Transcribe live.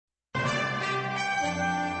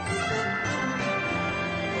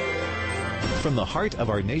From the heart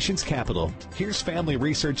of our nation's capital, here's Family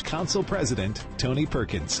Research Council President Tony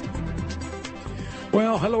Perkins.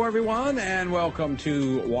 Well, hello, everyone, and welcome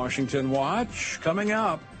to Washington Watch. Coming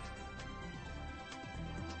up.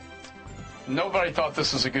 Nobody thought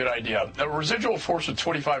this was a good idea. A residual force of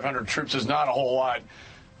 2,500 troops is not a whole lot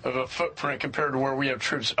of a footprint compared to where we have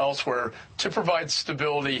troops elsewhere to provide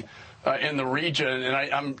stability in the region.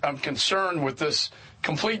 And I'm concerned with this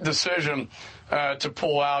complete decision to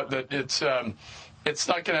pull out that it's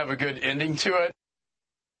not going to have a good ending to it.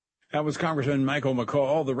 That was Congressman Michael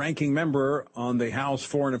McCaul, the ranking member on the House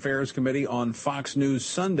Foreign Affairs Committee on Fox News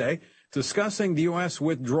Sunday, discussing the U.S.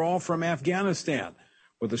 withdrawal from Afghanistan.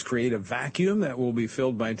 Will this create a vacuum that will be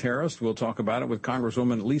filled by terrorists? We'll talk about it with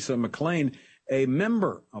Congresswoman Lisa McClain, a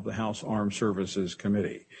member of the House Armed Services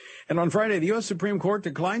Committee. And on Friday, the U.S. Supreme Court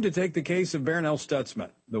declined to take the case of Barronelle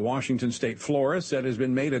Stutzman, the Washington state florist that has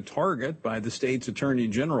been made a target by the state's attorney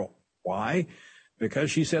general. Why?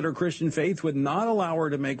 Because she said her Christian faith would not allow her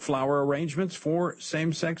to make flower arrangements for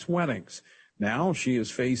same-sex weddings. Now she is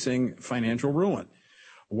facing financial ruin.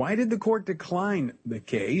 Why did the court decline the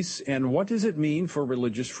case, and what does it mean for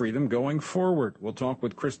religious freedom going forward? We'll talk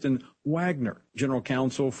with Kristen Wagner, General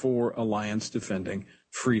Counsel for Alliance Defending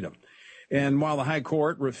Freedom. And while the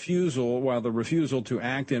the refusal to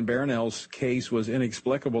act in Barronelle's case was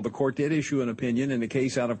inexplicable, the court did issue an opinion in a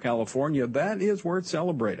case out of California that is worth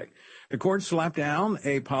celebrating. The court slapped down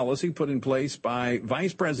a policy put in place by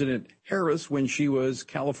Vice President Harris when she was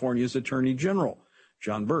California's Attorney General.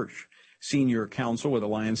 John Birch, Senior Counsel with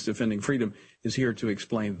Alliance Defending Freedom, is here to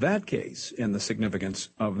explain that case and the significance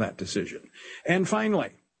of that decision. And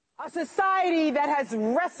finally, a society that has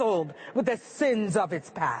wrestled with the sins of its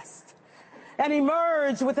past and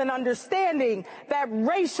emerged with an understanding that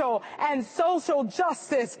racial and social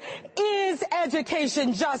justice is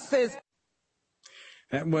education justice.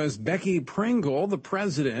 That was Becky Pringle, the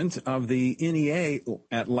president of the NEA,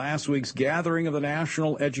 at last week's gathering of the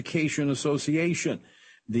National Education Association.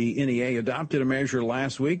 The NEA adopted a measure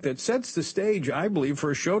last week that sets the stage, I believe,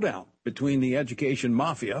 for a showdown between the education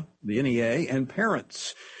mafia, the NEA, and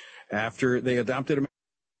parents, after they adopted a measure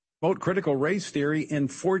to promote critical race theory in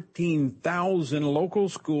 14,000 local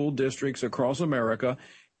school districts across America,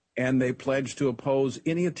 and they pledged to oppose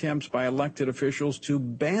any attempts by elected officials to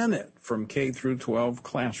ban it from K through 12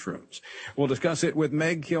 classrooms. We'll discuss it with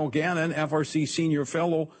Meg Kilgannon, FRC Senior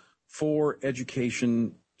Fellow for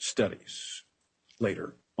Education Studies,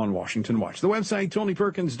 later on Washington Watch. The website,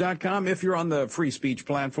 TonyPerkins.com. If you're on the free speech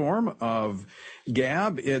platform of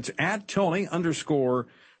Gab, it's at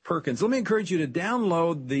Tony_Perkins. Let me encourage you to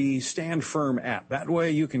download the Stand Firm app. That way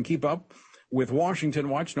you can keep up with Washington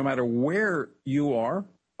Watch no matter where you are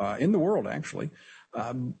in the world, actually.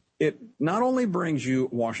 It not only brings you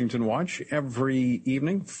Washington Watch every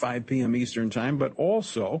evening, 5 p.m. Eastern Time, but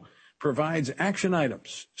also provides action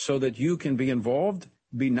items so that you can be involved,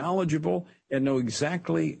 be knowledgeable, and know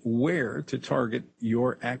exactly where to target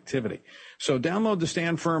your activity. So download the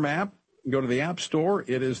Stand Firm app. Go to the App Store.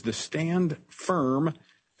 It is the Stand Firm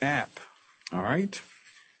app. All right.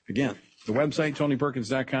 Again, the website,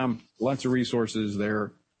 TonyPerkins.com. Lots of resources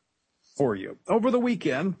there for you. Over the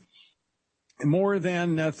weekend, more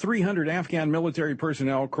than 300 Afghan military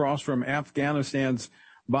personnel crossed from Afghanistan's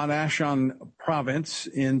Badakhshan province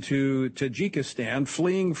into Tajikistan,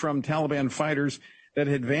 fleeing from Taliban fighters that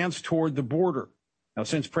had advanced toward the border. Now,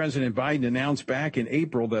 since President Biden announced back in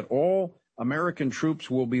April that all American troops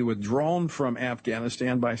will be withdrawn from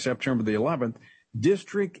Afghanistan by September the 11th,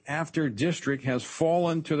 district after district has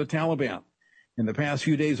fallen to the Taliban. In the past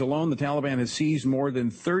few days alone, the Taliban has seized more than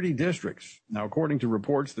 30 districts. Now, according to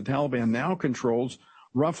reports, the Taliban now controls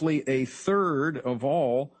roughly a third of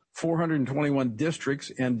all 421 districts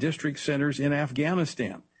and district centers in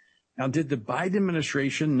Afghanistan. Now, did the Biden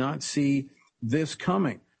administration not see this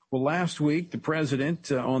coming? Well, last week, the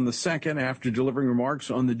president, on the 2nd, after delivering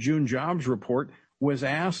remarks on the June jobs report, was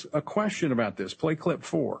asked a question about this. Play clip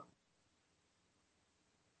 4.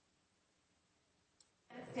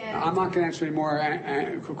 I'm not going to answer any more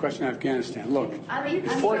question on Afghanistan. Look,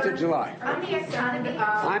 it's 4th of July.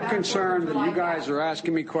 I'm concerned that you guys are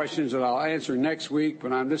asking me questions that I'll answer next week,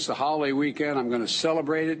 but this is a holiday weekend. I'm going to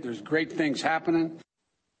celebrate it. There's great things happening.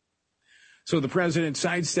 So the president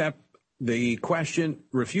sidestepped the question,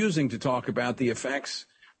 refusing to talk about the effects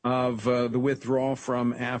of the withdrawal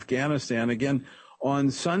from Afghanistan. Again,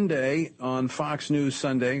 on Sunday, on Fox News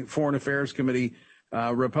Sunday, Foreign Affairs Committee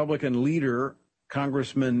Republican leader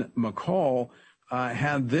Congressman McCaul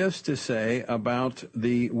had this to say about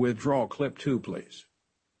the withdrawal. Clip 2, please.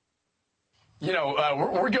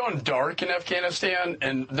 We're going dark in Afghanistan,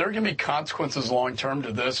 and there are going to be consequences long-term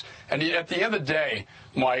to this. And at the end of the day,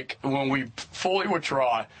 Mike, when we fully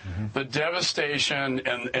withdraw, the devastation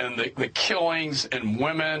and the killings and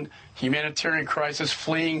women, humanitarian crisis,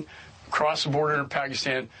 fleeing across the border in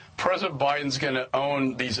Pakistan, President Biden's going to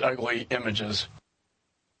own these ugly images.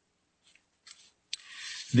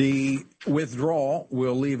 The withdrawal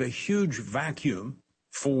will leave a huge vacuum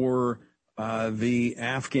for the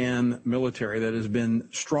Afghan military that has been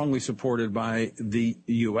strongly supported by the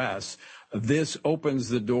U.S. This opens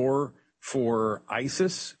the door for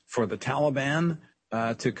ISIS, for the Taliban,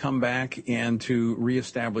 to come back and to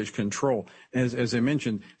reestablish control. As I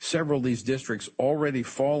mentioned, several of these districts already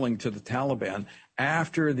falling to the Taliban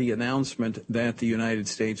after the announcement that the United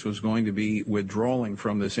States was going to be withdrawing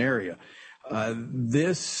from this area.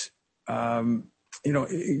 Going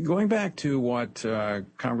back to what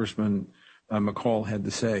Congressman McCall had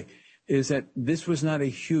to say, is that this was not a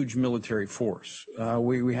huge military force.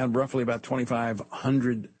 We had roughly about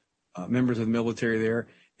 2,500 members of the military there.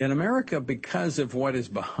 In America, because of what is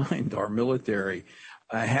behind our military,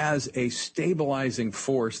 has a stabilizing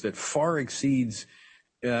force that far exceeds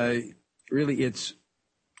really its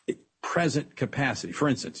present capacity. For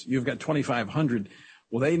instance, you've got 2,500.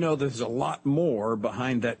 Well, they know there's a lot more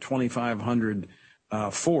behind that 2,500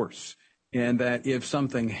 force, and that if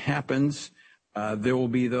something happens, there will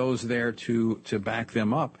be those there to back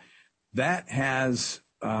them up. That has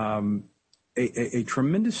a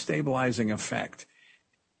tremendous stabilizing effect.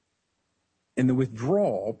 And the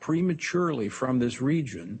withdrawal prematurely from this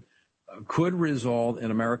region could result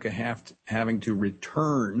in America having to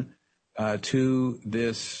return to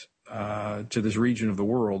this region of the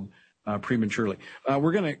world prematurely.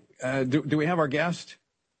 We're going to do we have our guest?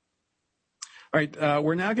 All right,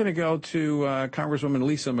 we're now going to go to Congresswoman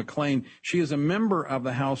Lisa McClain. She is a member of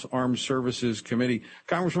the House Armed Services Committee.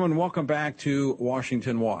 Congresswoman, welcome back to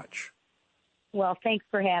Washington Watch. Well, thanks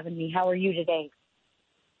for having me. How are you today?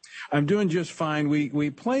 I'm doing just fine. We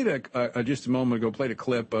played just a moment ago, played a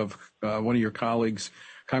clip of one of your colleagues,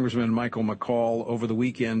 Congressman Michael McCall, over the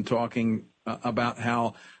weekend talking about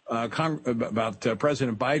how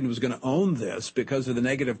President Biden was going to own this because of the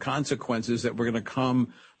negative consequences that were going to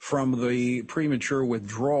come from the premature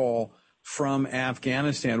withdrawal from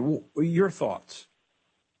Afghanistan. Your thoughts?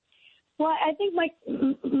 Well, I think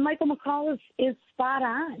Michael McCall is spot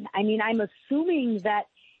on. I mean, I'm assuming that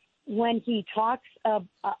when he talks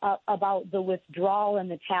about the withdrawal and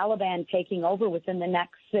the Taliban taking over within the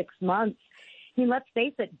next 6 months, I mean, let's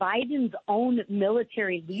face it, Biden's own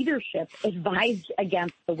military leadership advised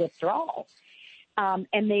against the withdrawal.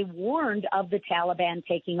 And they warned of the Taliban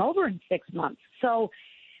taking over in 6 months. So,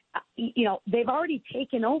 they've already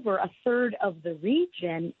taken over a third of the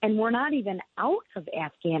region, and we're not even out of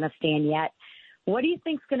Afghanistan yet. What do you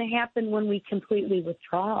think is going to happen when we completely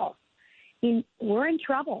withdraw? I mean, we're in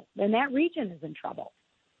trouble, and that region is in trouble.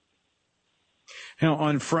 Now,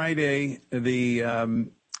 on Friday,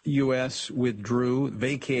 the U.S.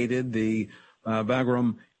 vacated the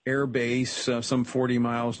Bagram Air Base, some 40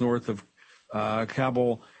 miles north of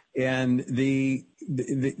Kabul. And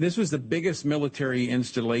this was the biggest military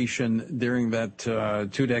installation during that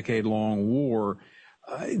 2-decade-long war.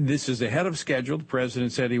 This is ahead of schedule. The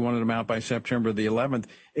president said he wanted them out by September the 11th.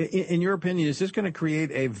 In your opinion, is this going to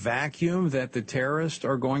create a vacuum that the terrorists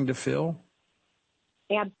are going to fill?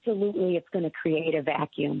 Absolutely, it's going to create a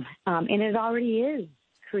vacuum. And it already is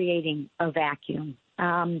creating a vacuum.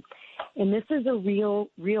 And this is a real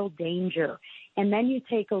danger. And then you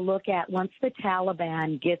take a look at once the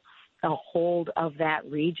Taliban gets a hold of that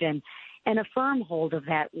region and a firm hold of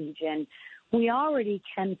that region, we already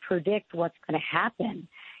can predict what's going to happen.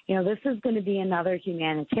 This is going to be another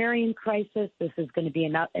humanitarian crisis. This is going to be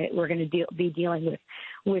we're going to be dealing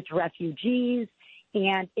with refugees,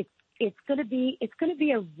 and it's going to be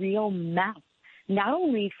a real mess, not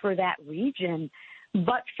only for that region,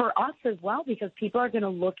 but for us as well, because people are going to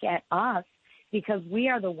look at us because we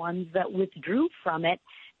are the ones that withdrew from it.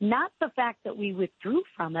 Not the fact that we withdrew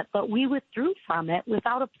from it, but we withdrew from it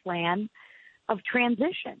without a plan of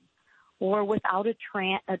transition or without a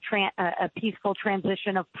peaceful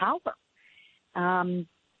transition of power.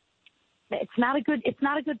 It's not a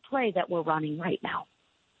good play that we're running right now.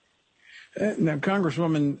 Now,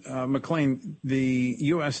 Congresswoman McClain, the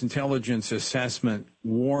U.S. intelligence assessment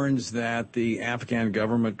warns that the Afghan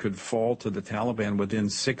government could fall to the Taliban within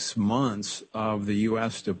 6 months of the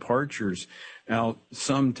U.S. departures. Now,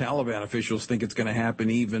 some Taliban officials think it's going to happen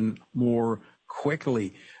even more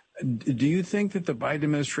quickly. Do you think that the Biden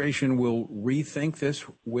administration will rethink this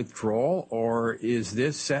withdrawal, or is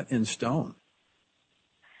this set in stone?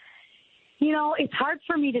 You know, it's hard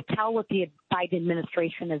for me to tell what the Biden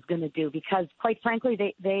administration is going to do because, quite frankly,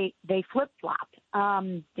 they flip-flop.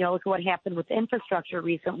 You know, look at what happened with infrastructure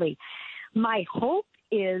recently. My hope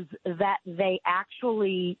is that they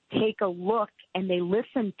actually take a look and they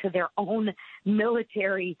listen to their own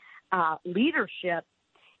military leadership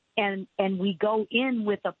and we go in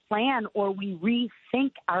with a plan or we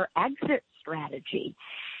rethink our exit strategy.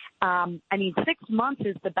 I mean, 6 months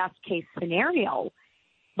is the best case scenario,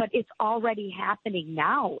 but it's already happening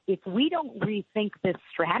now. If we don't rethink this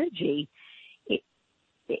strategy,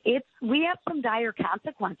 we have some dire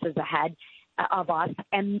consequences ahead of us,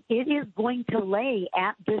 and it is going to lay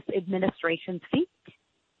at this administration's feet.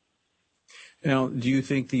 Now, do you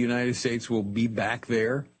think the United States will be back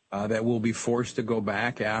there, that we'll be forced to go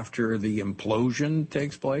back after the implosion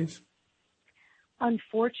takes place?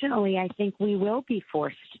 Unfortunately, I think we will be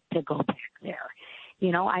forced to go back there.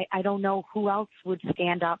 You know, I don't know who else would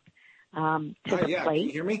stand up to the plate. Can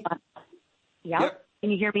you hear me? Yep.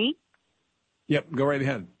 Can you hear me? Yep, go right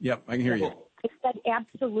ahead. Yep, I can hear you. I said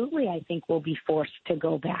absolutely I think we'll be forced to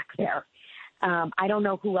go back there. I don't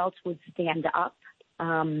know who else would stand up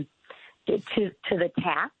to the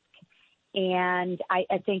task. And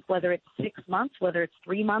I think whether it's 6 months, whether it's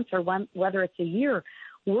 3 months, or whether it's a year,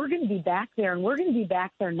 we're going to be back there. And we're going to be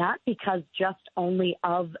back there not because just only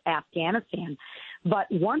of Afghanistan, but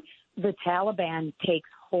once the Taliban takes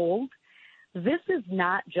hold, this is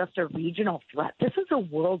not just a regional threat. This is a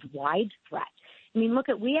worldwide threat. I mean, look,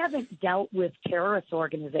 we haven't dealt with terrorist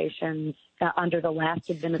organizations under the last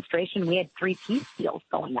administration. We had 3 peace deals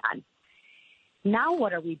going on. Now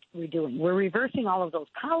what are we doing? We're reversing all of those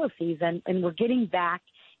policies, and we're getting back,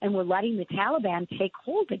 and we're letting the Taliban take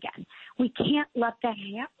hold again. We can't let that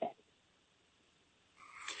happen.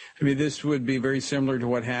 I mean, this would be very similar to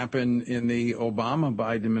what happened in the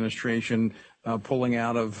Obama-Biden administration, pulling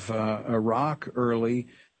out of Iraq early,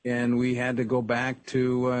 and we had to go back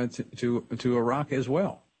to Iraq as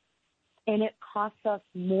well. And it costs us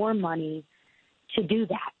more money to do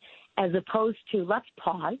that, as opposed to let's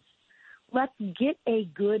pause. Let's get a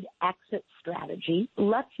good exit strategy.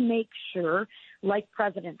 Let's make sure, like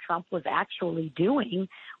President Trump was actually doing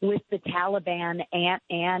with the Taliban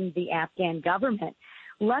and the Afghan government,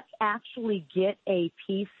 let's actually get a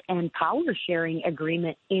peace and power sharing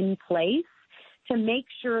agreement in place to make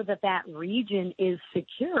sure that that region is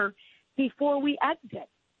secure before we exit.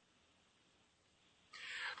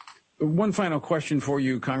 One final question for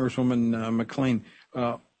you, Congresswoman McClain.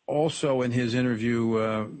 Also, in his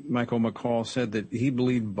interview, Michael McCaul said that he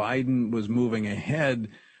believed Biden was moving ahead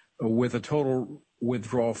with a total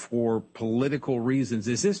withdrawal for political reasons.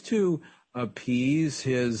 Is this to appease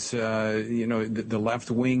his, the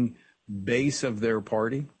left-wing base of their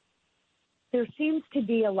party? There seems to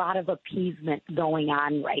be a lot of appeasement going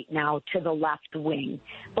on right now to the left wing.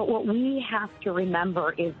 But what we have to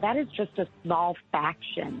remember is that is just a small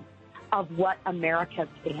fraction of what America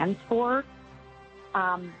stands for.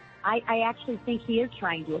 I actually think he is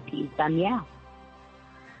trying to appease them, yeah.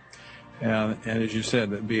 And as you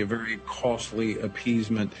said, it'd be a very costly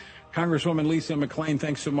appeasement. Congresswoman Lisa McClain,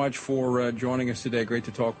 thanks so much for joining us today. Great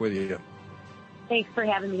to talk with you. Thanks for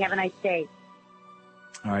having me. Have a nice day.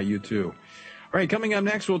 All right, you too. All right, coming up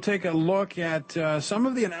next, we'll take a look at some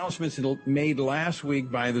of the announcements made last week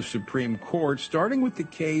by the Supreme Court, starting with the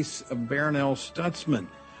case of Barronelle Stutzman.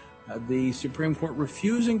 The Supreme Court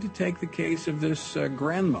refusing to take the case of this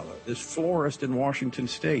grandmother, this florist in Washington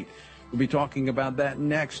State. We'll be talking about that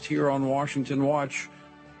next here on Washington Watch.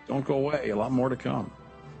 Don't go away. A lot more to come.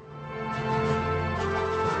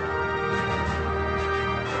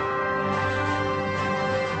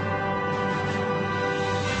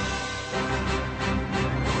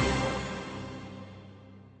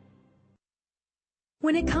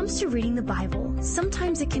 When it comes to reading the Bible,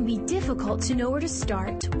 sometimes it can be difficult to know where to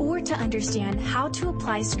start or to understand how to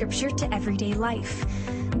apply Scripture to everyday life.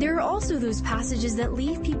 There are also those passages that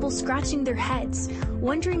leave people scratching their heads,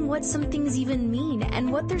 wondering what some things even mean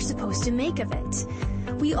and what they're supposed to make of it.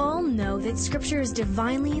 We all know that Scripture is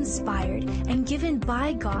divinely inspired and given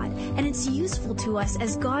by God, and it's useful to us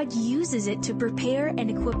as God uses it to prepare and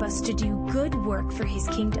equip us to do good work for His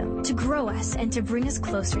kingdom, to grow us and to bring us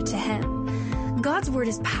closer to Him. God's Word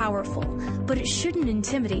is powerful, but it shouldn't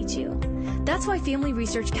intimidate you. That's why Family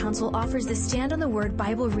Research Council offers the Stand on the Word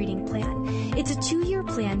Bible Reading Plan. It's a 2-year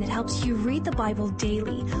plan that helps you read the Bible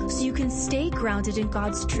daily so you can stay grounded in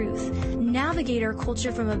God's truth, navigate our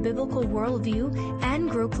culture from a biblical worldview, and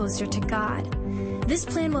grow closer to God. This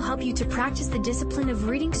plan will help you to practice the discipline of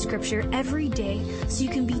reading Scripture every day so you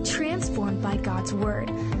can be transformed by God's Word.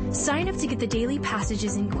 Sign up to get the daily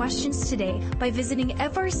passages and questions today by visiting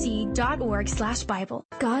frc.org/Bible.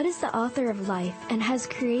 God is the author of life and has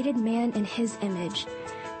created man in His image.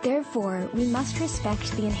 Therefore, we must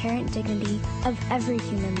respect the inherent dignity of every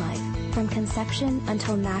human life, from conception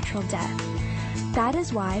until natural death. That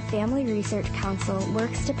is why Family Research Council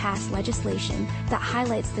works to pass legislation that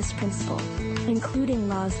highlights this principle, including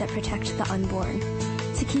laws that protect the unborn.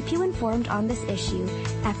 To keep you informed on this issue,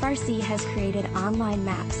 FRC has created online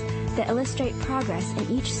maps that illustrate progress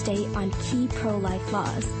in each state on key pro-life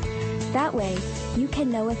laws. That way, you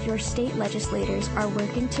can know if your state legislators are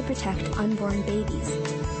working to protect unborn babies.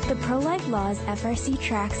 The pro-life laws FRC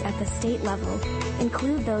tracks at the state level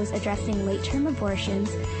include those addressing late-term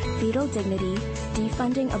abortions, fetal dignity,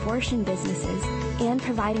 defunding abortion businesses, and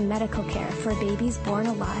providing medical care for babies born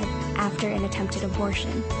alive after an attempted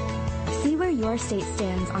abortion. See where your state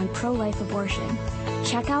stands on pro-life abortion.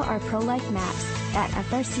 Check out our pro-life maps at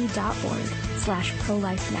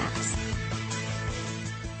frc.org/pro-life maps.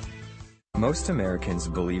 Most Americans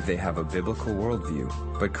believe they have a biblical worldview,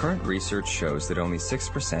 but current research shows that only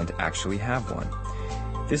 6% actually have one.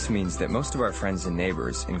 This means that most of our friends and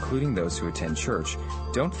neighbors, including those who attend church,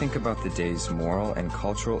 don't think about the day's moral and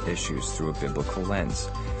cultural issues through a biblical lens.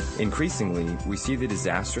 Increasingly, we see the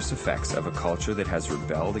disastrous effects of a culture that has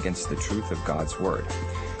rebelled against the truth of God's Word.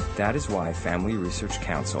 That is why Family Research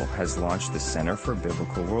Council has launched the Center for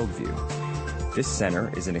Biblical Worldview. This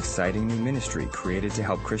center is an exciting new ministry created to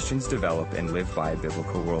help Christians develop and live by a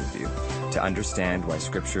biblical worldview, to understand why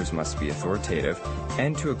scriptures must be authoritative,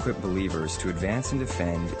 and to equip believers to advance and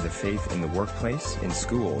defend the faith in the workplace, in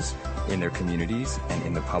schools, in their communities, and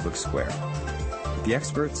in the public square. The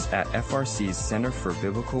experts at FRC's Center for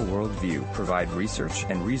Biblical Worldview provide research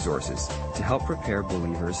and resources to help prepare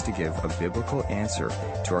believers to give a biblical answer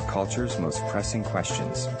to our culture's most pressing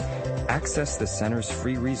questions. Access the center's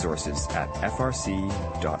free resources at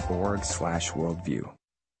frc.org/worldview.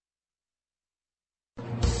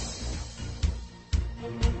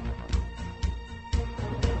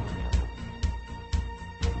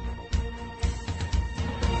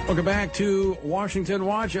 Welcome back to Washington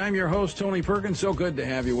Watch. I'm your host, Tony Perkins. So good to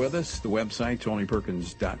have you with us. The website,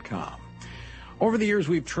 TonyPerkins.com. Over the years,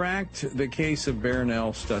 we've tracked the case of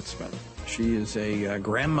Barronelle Stutzman. She is a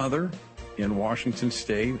grandmother in Washington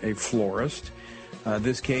State, a florist.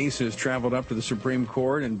 This case has traveled up to the Supreme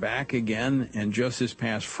Court and back again. And just this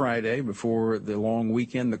past Friday, before the long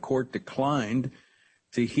weekend, the court declined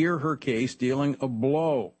to hear her case, dealing a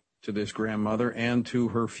blow to this grandmother and to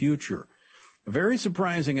her future. A very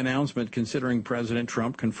surprising announcement, considering President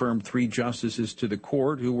Trump confirmed 3 justices to the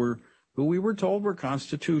court who we were told were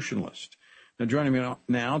constitutionalists. Now, joining me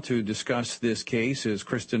now to discuss this case is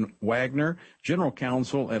Kristen Wagner, General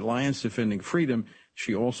Counsel at Alliance Defending Freedom.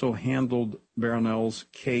 She also handled Barronelle's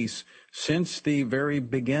case since the very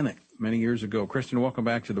beginning, many years ago. Kristen, welcome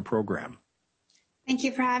back to the program. Thank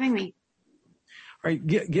you for having me. All right,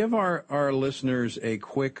 give our listeners a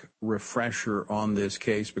quick refresher on this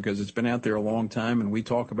case, because it's been out there a long time, and we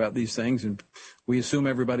talk about these things, and we assume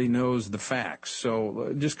everybody knows the facts.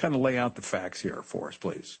 So just kind of lay out the facts here for us,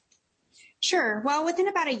 please. Sure. Well, within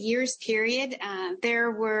about a year's period, there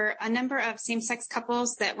were a number of same-sex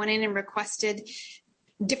couples that went in and requested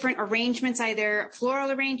different arrangements, either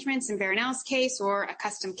floral arrangements in Barronelle's case or a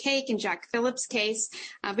custom cake in Jack Phillips' case,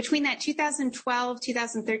 between that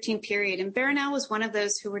 2012-2013 period. And Barronelle was one of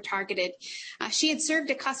those who were targeted. She had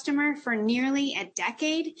served a customer for nearly a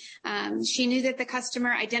decade. She knew that the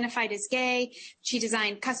customer identified as gay. She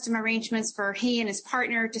designed custom arrangements for he and his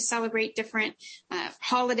partner to celebrate different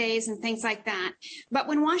holidays and things like that. But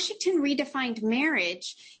when Washington redefined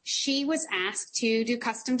marriage, she was asked to do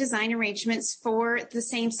custom design arrangements for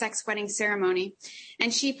the same-sex wedding ceremony.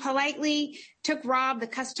 And she politely took Rob, the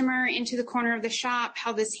customer, into the corner of the shop,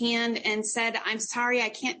 held his hand, and said, "I'm sorry, I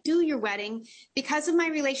can't do your wedding because of my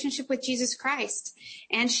relationship with Jesus Christ."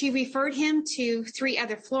 And she referred him to 3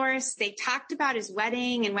 other florists. They talked about his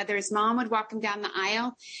wedding and whether his mom would walk him down the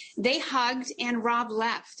aisle. They hugged, and Rob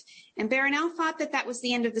left. And Barronelle thought that that was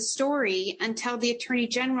the end of the story until the Attorney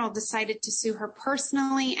General decided to sue her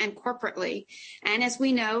personally and corporately. And as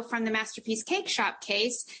we know from the Masterpiece Cake Shop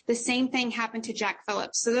case, the same thing happened to Jack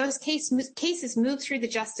Phillips. So those cases moved through the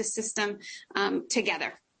justice system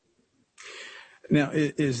together. Now,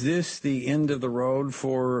 is this the end of the road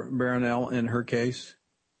for Barronelle in her case?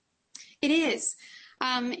 It is.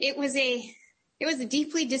 It was a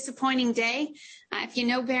deeply disappointing day. If you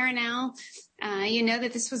know Barronelle, you know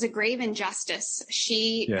that this was a grave injustice.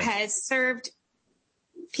 She has served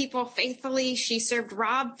people faithfully. She served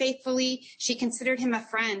Rob faithfully. She considered him a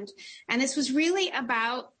friend. And this was really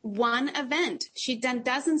about one event. She'd done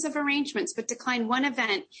dozens of arrangements, but declined one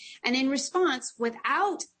event. And in response,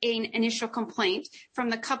 without an initial complaint from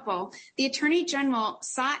the couple, the Attorney General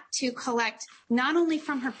sought to collect not only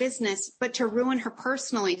from her business, but to ruin her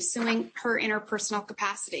personally, suing her in her personal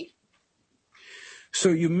capacity. So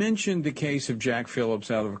you mentioned the case of Jack Phillips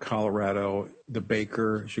out of Colorado, the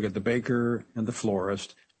baker. She got the baker and the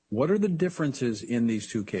florist. What are the differences in these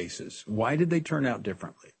two cases? Why did they turn out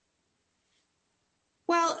differently?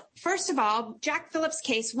 Well, first of all, Jack Phillips'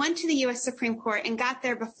 case went to the U.S. Supreme Court and got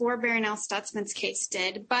there before Barronelle Stutzman's case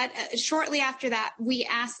did. But shortly after that, we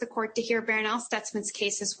asked the court to hear Barronelle Stutzman's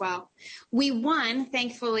case as well. We won,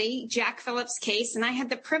 thankfully, Jack Phillips' case, and I had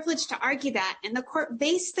the privilege to argue that. And the court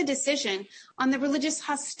based the decision on the religious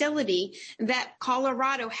hostility that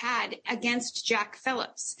Colorado had against Jack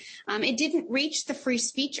Phillips. It didn't reach the free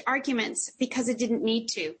speech arguments because it didn't need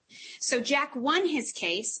to. So Jack won his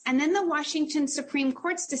case, and then the Washington Supreme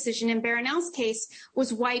Court's decision in Barronelle's case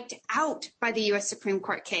was wiped out by the U.S. Supreme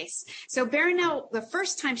Court case. So Barronelle, the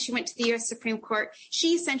first time she went to the U.S. Supreme Court,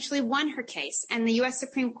 she essentially won her case. And the U.S.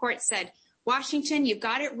 Supreme Court said, Washington, you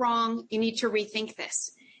got it wrong. You need to rethink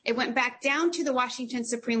this. It went back down to the Washington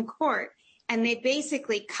Supreme Court, and they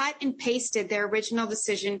basically cut and pasted their original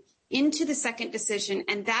decision into the second decision,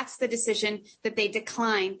 and that's the decision that they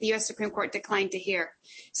declined, the U.S. Supreme Court declined to hear.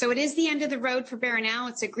 So it is the end of the road for Barronelle.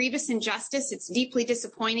 It's a grievous injustice. It's deeply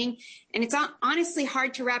disappointing, and it's honestly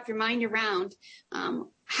hard to wrap your mind around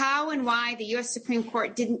how and why the U.S. Supreme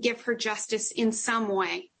Court didn't give her justice in some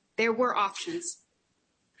way. There were options.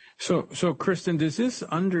 So, Kristen, does this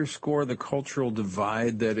underscore the cultural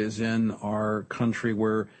divide that is in our country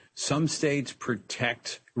where some states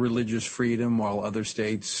protect religious freedom while other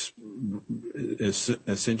states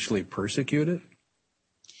essentially persecute it?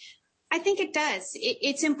 I think it does.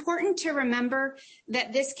 It's important to remember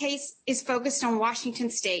that this case is focused on Washington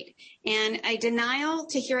state, and a denial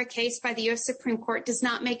to hear a case by the U.S. Supreme Court does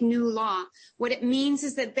not make new law. What it means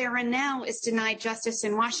is that Barronelle is denied justice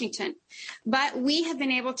in Washington. But we have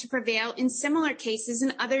been able to prevail in similar cases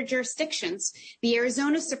in other jurisdictions. The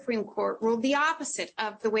Arizona Supreme Court ruled the opposite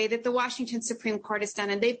of the way that the Washington Supreme Court has done,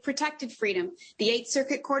 and they've protected freedom. The Eighth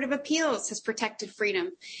Circuit Court of Appeals has protected freedom.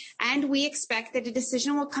 And we expect that a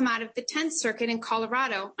decision will come out of the 10th Circuit in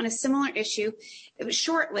Colorado on a similar issue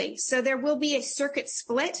shortly. So there will be a circuit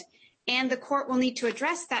split, and the court will need to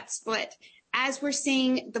address that split as we're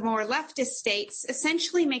seeing the more leftist states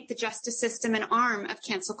essentially make the justice system an arm of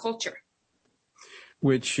cancel culture.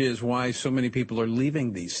 Which is why so many people are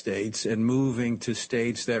leaving these states and moving to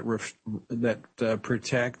states that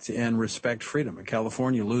protect and respect freedom. In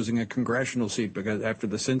California, losing a congressional seat because after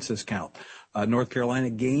the census count. North Carolina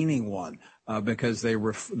gaining one because they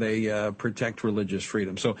protect religious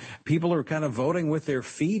freedom. So people are kind of voting with their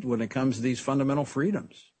feet when it comes to these fundamental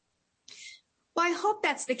freedoms. Well, I hope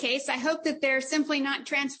that's the case. I hope that they're simply not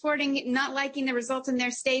liking the results in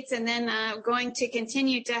their states and then going to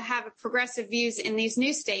continue to have progressive views in these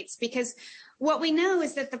new states, because what we know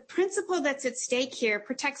is that the principle that's at stake here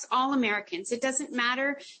protects all Americans. It doesn't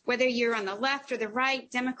matter whether you're on the left or the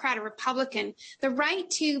right, Democrat or Republican. The right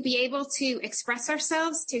to be able to express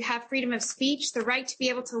ourselves, to have freedom of speech, the right to be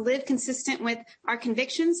able to live consistent with our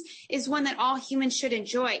convictions is one that all humans should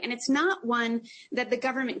enjoy. And it's not one that the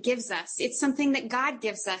government gives us. It's something that God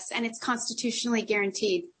gives us, and it's constitutionally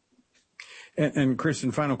guaranteed. And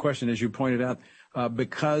Kristen, final question, as you pointed out,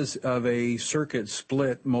 because of a circuit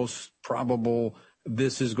split, most probable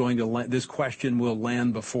this question will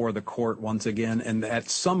land before the court once again, and at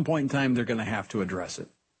some point in time they're going to have to address it.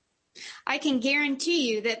 I can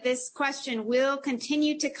guarantee you that this question will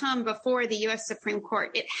continue to come before the U.S. Supreme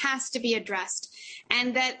Court. It has to be addressed.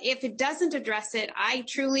 And that if it doesn't address it, I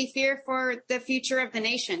truly fear for the future of the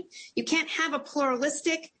nation. You can't have a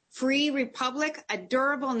pluralistic, free republic, a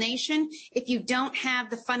durable nation, if you don't have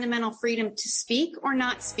the fundamental freedom to speak or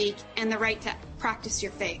not speak and the right to practice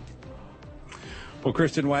your faith. Well,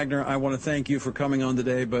 Kristen Waggoner, I want to thank you for coming on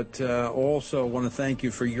today, but also want to thank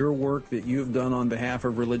you for your work that you've done on behalf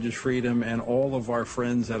of religious freedom and all of our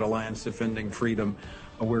friends at Alliance Defending Freedom.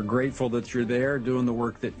 We're grateful that you're there doing the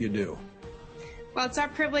work that you do. Well, it's our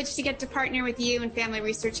privilege to get to partner with you and Family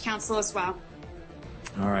Research Council as well.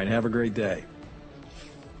 All right. Have a great day.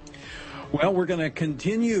 Well, we're going to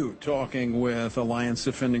continue talking with Alliance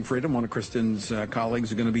Defending Freedom. One of Kristen's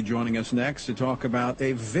colleagues is going to be joining us next to talk about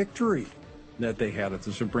a victory that they had at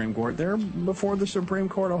the Supreme Court. They're before the Supreme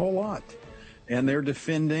Court a whole lot, and they're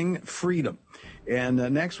defending freedom. And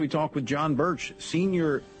next we talk with John Birch,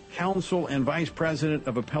 Senior Counsel and Vice President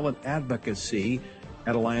of Appellate Advocacy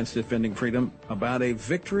at Alliance Defending Freedom about a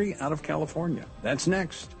victory out of California. That's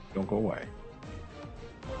next. Don't go away.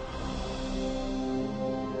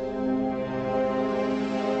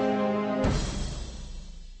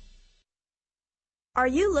 Are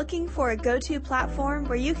you looking for a go-to platform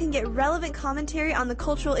where you can get relevant commentary on the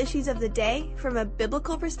cultural issues of the day from a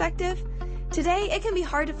biblical perspective? Today, it can be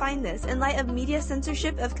hard to find this in light of media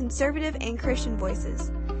censorship of conservative and Christian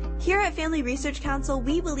voices. Here at Family Research Council,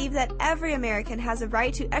 we believe that every American has a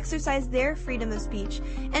right to exercise their freedom of speech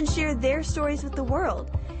and share their stories with the world.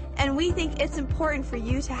 And we think it's important for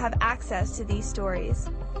you to have access to these stories.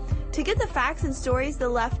 To get the facts and stories the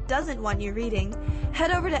left doesn't want you reading,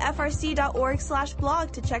 head over to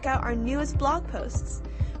frc.org/blog to check out our newest blog posts.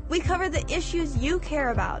 We cover the issues you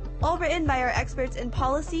care about, all written by our experts in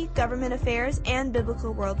policy, government affairs, and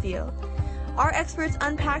biblical worldview. Our experts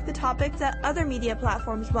unpack the topics that other media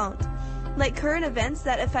platforms won't, like current events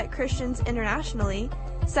that affect Christians internationally,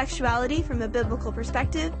 sexuality from a biblical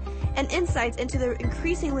perspective, and insights into the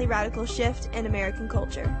increasingly radical shift in American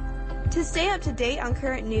culture. To stay up to date on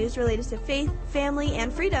current news related to faith, family,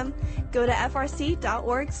 and freedom, go to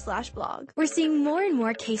frc.org/blog. We're seeing more and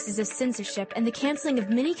more cases of censorship and the canceling of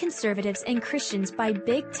many conservatives and Christians by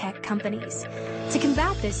big tech companies. To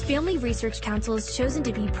combat this, Family Research Council has chosen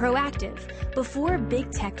to be proactive before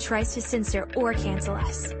big tech tries to censor or cancel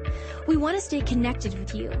us. We want to stay connected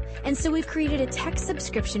with you, and so we've created a tech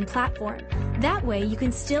subscription platform. That way, you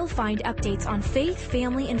can still find updates on faith,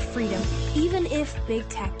 family, and freedom, even if big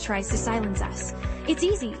tech tries to silence us. It's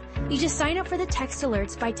easy. You just sign up for the text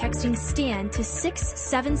alerts by texting STAN to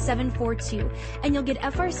 67742, and you'll get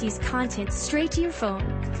FRC's content straight to your phone.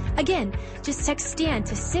 Again, just text STAN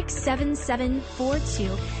to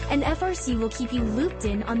 67742, and FRC will keep you looped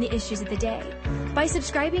in on the issues of the day. By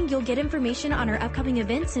subscribing, you'll get information on our upcoming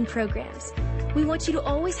events and programs. We want you to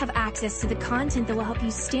always have access to the content that will help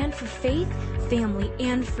you stand for faith, family,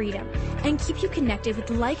 and freedom, and keep you connected with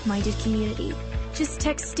the like-minded community. Just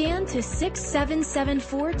text STAN to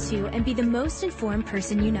 67742 and be the most informed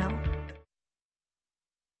person you know.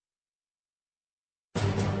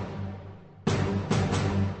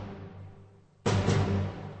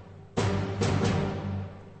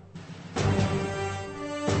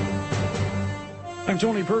 I'm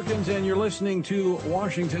Tony Perkins, and you're listening to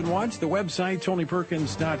Washington Watch, the website,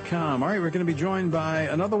 TonyPerkins.com. All right, we're going to be joined by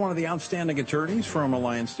another one of the outstanding attorneys from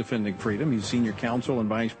Alliance Defending Freedom. He's Senior Counsel and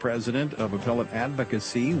Vice President of Appellate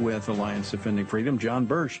Advocacy with Alliance Defending Freedom, John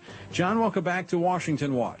Bursch. John, welcome back to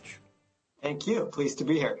Washington Watch. Thank you. Pleased to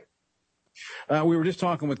be here. We were just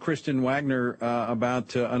talking with Kristen Wagner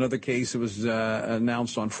about another case that was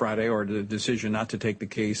announced on Friday, or the decision not to take the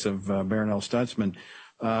case of Barronelle Stutzman.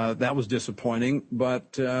 That was disappointing,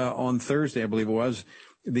 but on Thursday, I believe it was,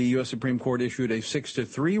 the U.S. Supreme Court issued a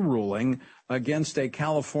 6-3 ruling against a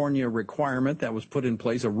California requirement that was put in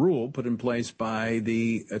place, a rule put in place by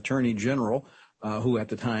the Attorney General, who at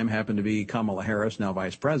the time happened to be Kamala Harris, now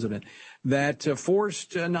Vice President, that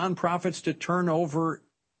forced nonprofits to turn over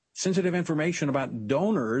sensitive information about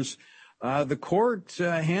donors. The court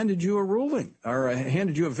handed you a ruling, or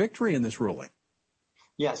handed you a victory in this ruling.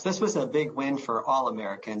 Yes, this was a big win for all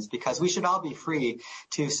Americans, because we should all be free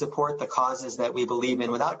to support the causes that we believe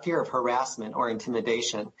in without fear of harassment or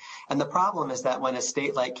intimidation. And the problem is that when a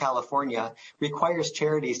state like California requires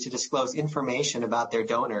charities to disclose information about their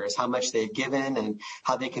donors, how much they've given and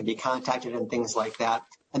how they can be contacted and things like that,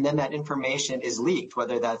 and then that information is leaked,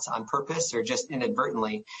 whether that's on purpose or just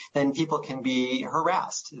inadvertently, then people can be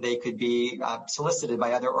harassed. They could be solicited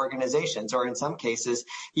by other organizations, or in some cases,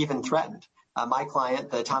 even threatened. My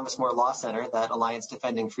client, the Thomas More Law Center that Alliance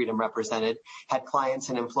Defending Freedom represented, had clients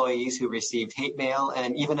and employees who received hate mail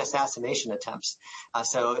and even assassination attempts.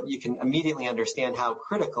 So you can immediately understand how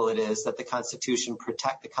critical it is that the Constitution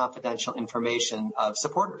protect the confidential information of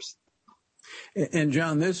supporters. And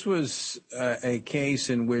John, this was a case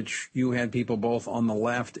in which you had people both on the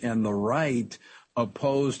left and the right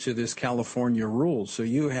opposed to this California rule. So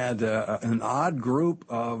you had an odd group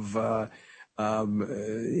of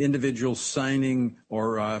individuals signing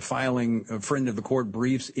or filing a friend of the court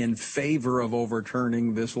briefs in favor of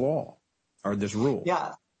overturning this law or this rule.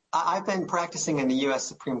 Yeah. I've been practicing in the U.S.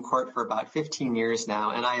 Supreme Court for about 15 years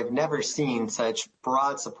now, and I have never seen such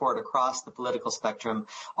broad support across the political spectrum,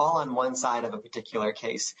 all on one side of a particular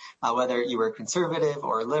case. Whether you were conservative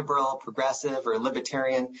or liberal, progressive or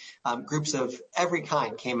libertarian, groups of every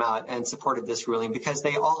kind came out and supported this ruling because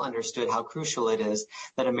they all understood how crucial it is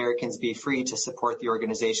that Americans be free to support the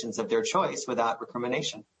organizations of their choice without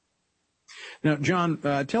recrimination. Now, John,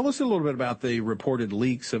 tell us a little bit about the reported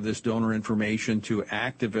leaks of this donor information to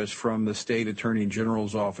activists from the state attorney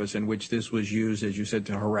general's office, in which this was used, as you said,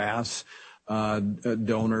 to harass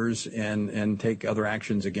donors and take other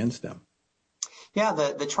actions against them. Yeah,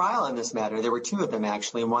 the trial in this matter, there were two of them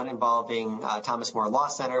actually, one involving Thomas More Law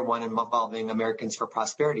Center, one involving Americans for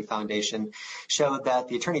Prosperity Foundation, showed that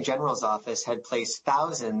the Attorney General's office had placed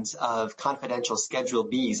thousands of confidential Schedule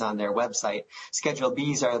Bs on their website. Schedule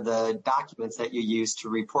Bs are the documents that you use to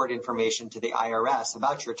report information to the IRS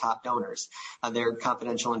about your top donors, their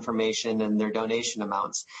confidential information and their donation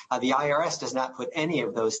amounts. The IRS does not put any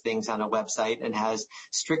of those things on a website and has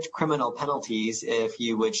strict criminal penalties if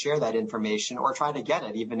you would share that information or try to get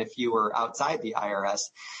it, even if you were outside the IRS.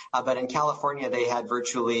 But in California, they had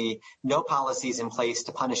virtually no policies in place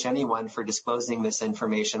to punish anyone for disclosing this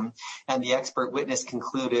information. And the expert witness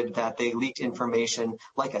concluded that they leaked information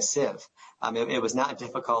like a sieve. It was not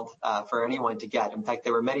difficult for anyone to get. In fact,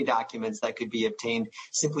 there were many documents that could be obtained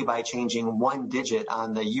simply by changing one digit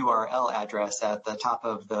on the URL address at the top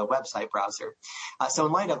of the website browser. So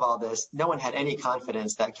in light of all this, no one had any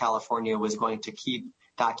confidence that California was going to keep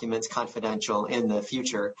documents confidential in the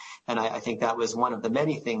future. And I think that was one of the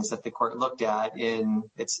many things that the court looked at in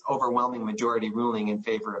its overwhelming majority ruling in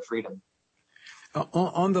favor of freedom.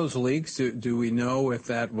 On those leaks, do we know if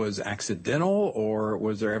that was accidental or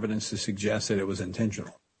was there evidence to suggest that it was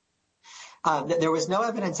intentional? There was no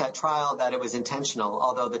evidence at trial that it was intentional,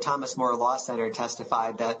 although the Thomas More Law Center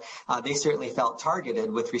testified that they certainly felt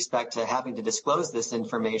targeted with respect to having to disclose this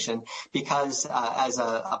information because as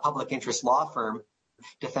a public interest law firm,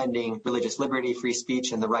 defending religious liberty, free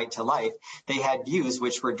speech, and the right to life, they had views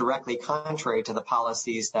which were directly contrary to the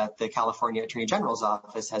policies that the California Attorney General's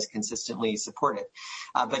office has consistently supported.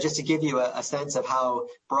 But just to give you a sense of how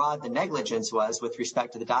broad the negligence was with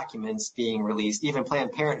respect to the documents being released, even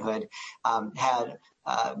Planned Parenthood had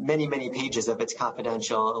many, many pages of its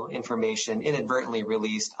confidential information inadvertently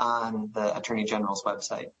released on the Attorney General's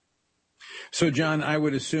website. So, John, I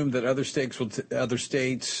would assume that other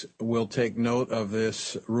states will take note of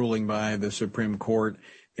this ruling by the Supreme Court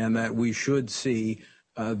and that we should see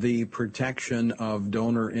the protection of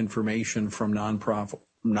donor information from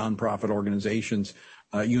nonprofit organizations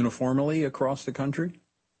uniformly across the country?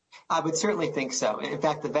 I would certainly think so. In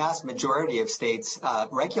fact, the vast majority of states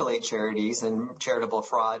regulate charities and charitable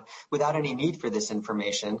fraud without any need for this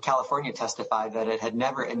information. California testified that it had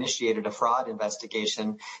never initiated a fraud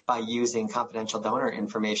investigation by using confidential donor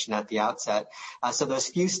information at the outset. So those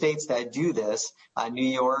few states that do this, New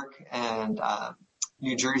York and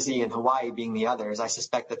New Jersey and Hawaii being the others, I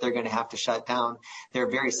suspect that they're going to have to shut down their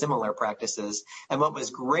very similar practices. And what was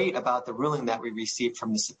great about the ruling that we received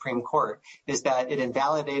from the Supreme Court is that it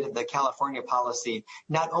invalidated the California policy,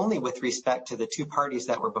 not only with respect to the two parties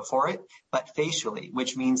that were before it, but facially,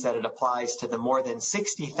 which means that it applies to the more than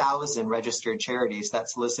 60,000 registered charities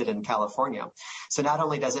that's listed in California. So not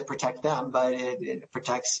only does it protect them, but it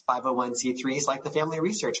protects 501c3s like the Family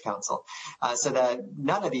Research Council, so that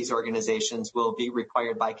none of these organizations will be required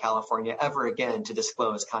by California ever again to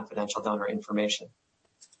disclose confidential donor information.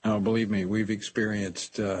 Oh, believe me, we've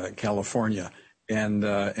experienced California and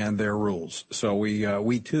their rules. So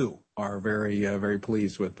we too are very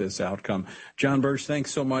pleased with this outcome. John Birch,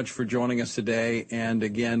 thanks so much for joining us today. And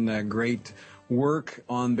again, great work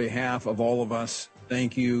on behalf of all of us.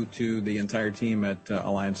 Thank you to the entire team at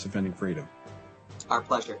Alliance Defending Freedom. Our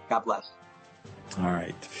pleasure. God bless. All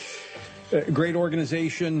right. Great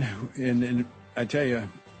organization. And I tell you,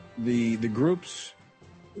 the groups,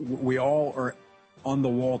 we all are on the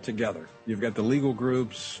wall together. You've got the legal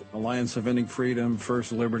groups, Alliance Defending Freedom,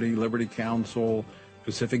 First Liberty, Liberty Counsel,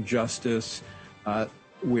 Pacific Justice.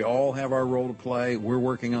 We all have our role to play. We're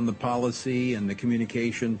working on the policy and the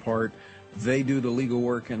communication part. They do the legal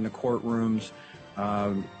work in the courtrooms.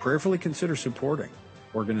 Prayerfully consider supporting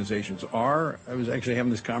organizations. I was actually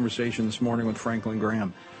having this conversation this morning with Franklin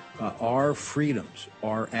Graham. Our freedoms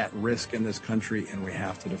are at risk in this country, and we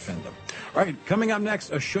have to defend them. All right, coming up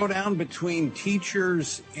next, a showdown between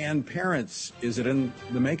teachers and parents. Is it in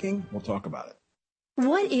the making? We'll talk about it.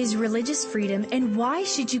 What is religious freedom and why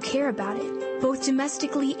should you care about it, both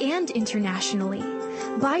domestically and internationally?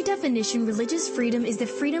 By definition, religious freedom is the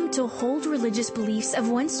freedom to hold religious beliefs of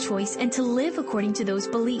one's choice and to live according to those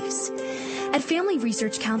beliefs. At Family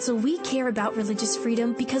Research Council, we care about religious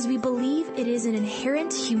freedom because we believe it is an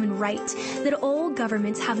inherent human right that all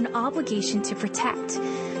governments have an obligation to protect.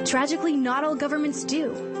 Tragically, not all governments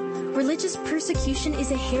do. Religious persecution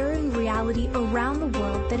is a harrowing reality around the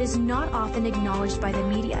world that is not often acknowledged by the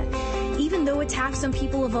media, even though attacks on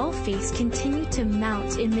people of all faiths continue to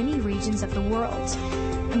mount in many regions of the world.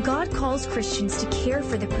 God calls Christians to care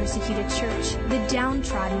for the persecuted church, the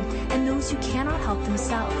downtrodden, and those who cannot help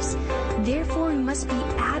themselves. Therefore, we must be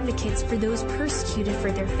advocates for those persecuted for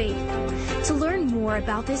their faith. To learn more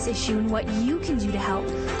about this issue and what you can do to help,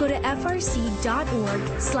 go to frc.org/IRF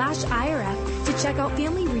to check out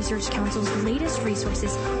Family Research Council's latest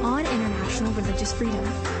resources on international religious freedom.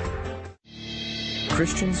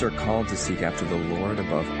 Christians are called to seek after the Lord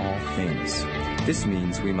above all things. This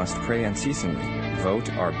means we must pray unceasingly, vote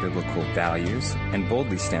our biblical values, and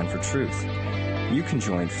boldly stand for truth. You can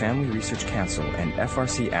join Family Research Council and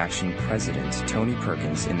FRC Action President Tony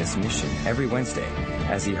Perkins in this mission every Wednesday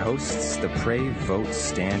as he hosts the Pray, Vote,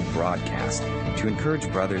 Stand broadcast to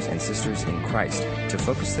encourage brothers and sisters in Christ to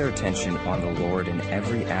focus their attention on the Lord in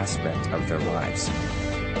every aspect of their lives.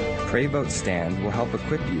 Pray, Vote, Stand will help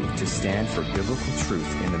equip you to stand for biblical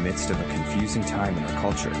truth in the midst of a confusing time in our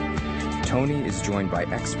culture. Tony is joined by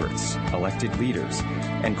experts, elected leaders,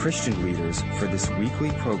 and Christian leaders for this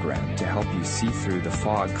weekly program to help you see through the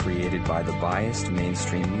fog created by the biased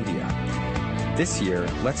mainstream media. This year,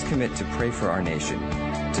 let's commit to pray for our nation,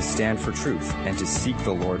 to stand for truth, and to seek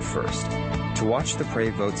the Lord first. To watch the Pray,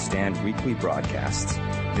 Vote, Stand weekly broadcasts,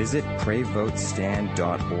 visit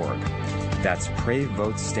PrayVoteStand.org. That's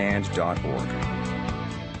PrayVoteStand.org.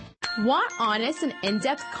 Want honest and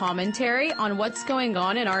in-depth commentary on what's going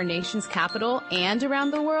on in our nation's capital and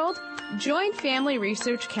around the world? Join Family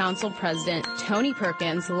Research Council President Tony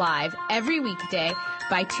Perkins live every weekday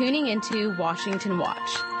by tuning into Washington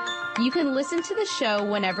Watch. You can listen to the show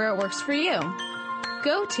whenever it works for you.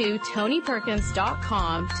 Go to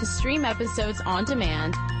TonyPerkins.com to stream episodes on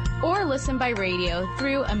demand or listen by radio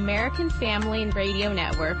through American Family Radio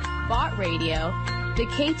Network, Bott Radio, the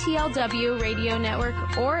KTLW Radio Network,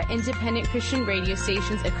 or independent Christian radio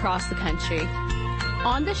stations across the country.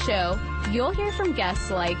 On the show, you'll hear from guests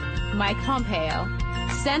like Mike Pompeo,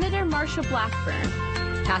 Senator Marsha Blackburn,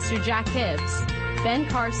 Pastor Jack Hibbs, Ben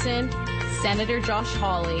Carson, Senator Josh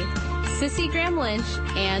Hawley, Sissy Graham Lynch,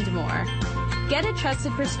 and more. Get a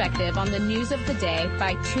trusted perspective on the news of the day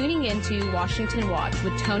by tuning into Washington Watch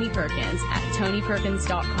with Tony Perkins at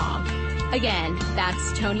TonyPerkins.com. Again,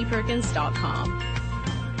 that's TonyPerkins.com.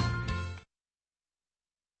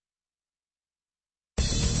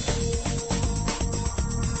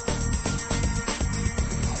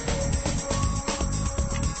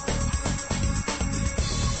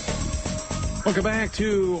 Welcome back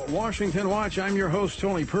to Washington Watch. I'm your host,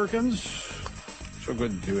 Tony Perkins. So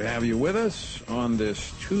good to have you with us on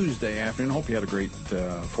this Tuesday afternoon. Hope you had a great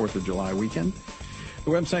 4th of July weekend.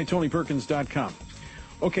 The website, TonyPerkins.com.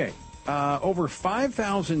 Okay, over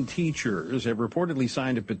 5,000 teachers have reportedly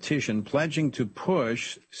signed a petition pledging to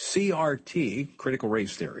push CRT, critical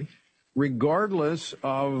race theory, regardless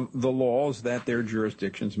of the laws that their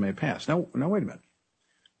jurisdictions may pass. Now wait a minute.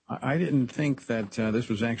 I didn't think that this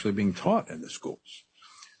was actually being taught in the schools.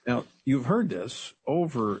 Now, you've heard this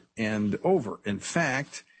over and over. In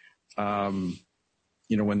fact, when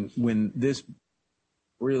this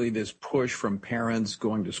push from parents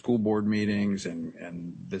going to school board meetings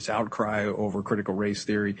and this outcry over critical race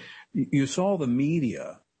theory, you saw the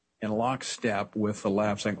media in lockstep with the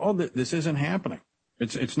left saying, oh, this isn't happening.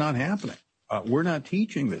 It's not happening. We're not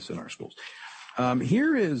teaching this in our schools.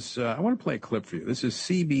 Here is, I want to play a clip for you. This is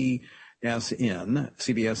CBSN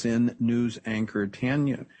news anchor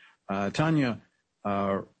Tanya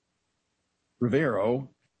Rivero.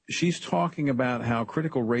 She's talking about how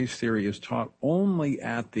critical race theory is taught only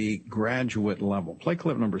at the graduate level. Play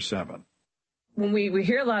clip number 7. When we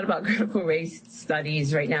hear a lot about critical race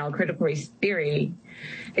studies right now, critical race theory,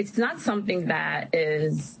 it's not something that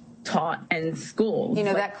is taught in schools.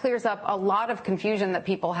 That clears up a lot of confusion that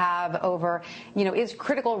people have over, is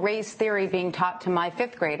critical race theory being taught to my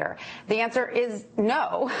 5th grader? The answer is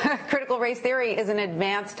no. Critical race theory is an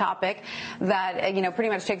advanced topic that, pretty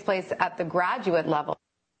much takes place at the graduate level.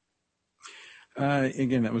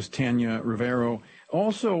 Again, that was Tanya Rivero.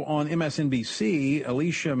 Also on MSNBC,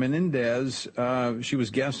 Alicia Menendez, she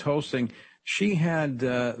was guest hosting. She had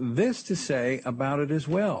this to say about it as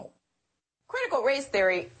well. Critical race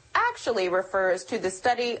theory actually refers to the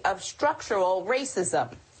study of structural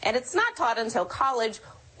racism, and it's not taught until college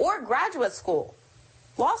or graduate school.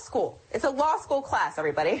 Law school. It's a law school class,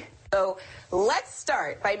 everybody. So let's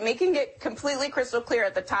start by making it completely crystal clear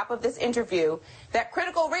at the top of this interview that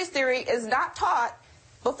critical race theory is not taught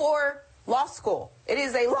before law school. It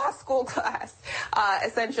is a law school class,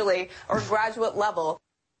 essentially, or graduate level.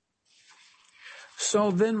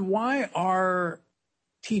 So then why are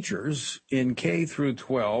teachers in K through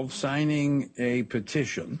 12 signing a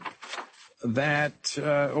petition that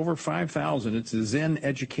over 5,000, it's a Zen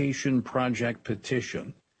Education Project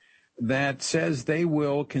petition, that says they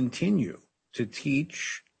will continue to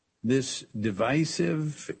teach this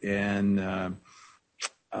divisive and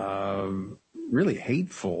really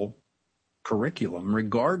hateful curriculum,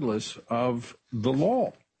 regardless of the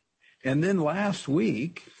law. And then last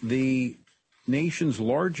week, the nation's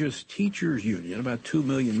largest teachers union, about 2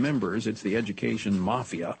 million members, it's the Education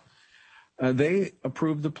Mafia, they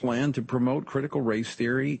approved the plan to promote critical race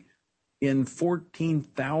theory in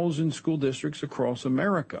 14,000 school districts across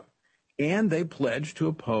America. And they pledged to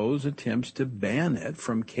oppose attempts to ban it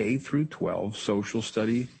from K through 12 social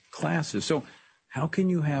study classes. So how can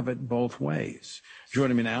you have it both ways?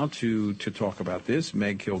 Joining me now to talk about this,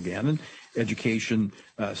 Meg Kilgannon,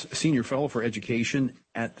 Senior Fellow for Education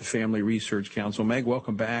at the Family Research Council. Meg,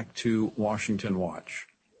 welcome back to Washington Watch.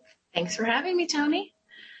 Thanks for having me, Tony.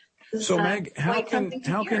 So, Meg, how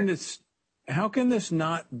can this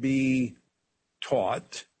not be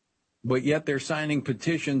taught, but yet they're signing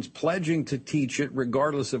petitions pledging to teach it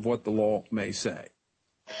regardless of what the law may say?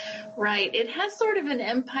 Right. It has sort of an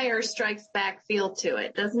Empire Strikes Back feel to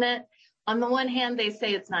it, doesn't it? On the one hand, they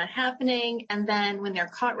say it's not happening. And then when they're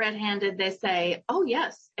caught red-handed, they say, oh,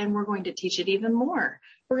 yes, and we're going to teach it even more.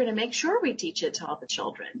 We're going to make sure we teach it to all the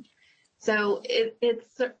children. So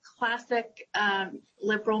it's a classic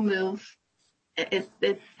liberal move.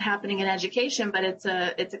 It's happening in education, but it's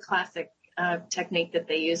a classic technique that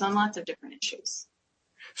they use on lots of different issues.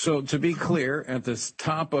 So to be clear, at the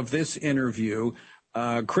top of this interview,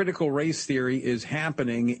 critical race theory is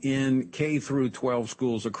happening in K through 12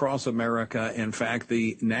 schools across America. In fact,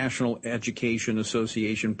 the National Education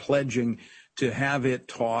Association pledging to have it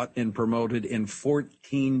taught and promoted in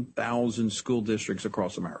 14,000 school districts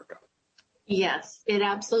across America. Yes, it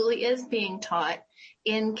absolutely is being taught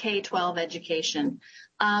in K-12 education.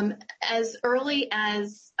 As early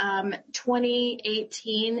as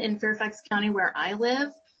 2018 in Fairfax County, where I live,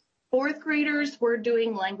 fourth graders were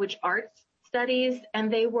doing language arts studies,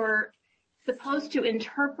 and they were supposed to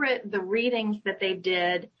interpret the readings that they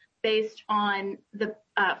did based on the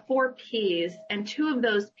 4 Ps, and 2 of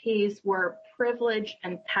those Ps were privilege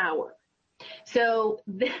and power. So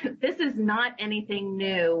this is not anything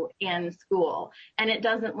new in school, and it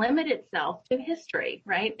doesn't limit itself to history,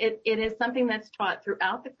 right? It is something that's taught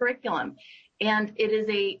throughout the curriculum, and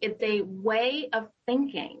it's a way of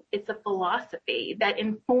thinking. It's a philosophy that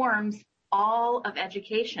informs all of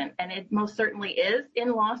education, and it most certainly is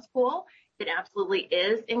in law school. It absolutely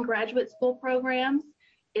is in graduate school programs.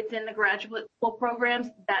 It's in the graduate school programs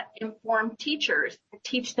that inform teachers,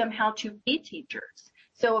 teach them how to be teachers.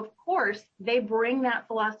 So, of course, they bring that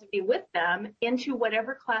philosophy with them into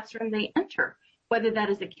whatever classroom they enter, whether that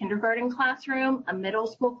is a kindergarten classroom, a middle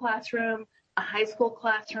school classroom, a high school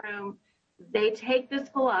classroom. They take this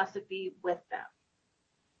philosophy with them.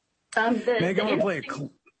 Meg, I'm going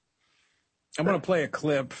to play a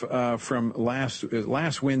clip from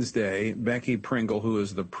last Wednesday. Becky Pringle, who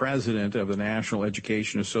is the president of the National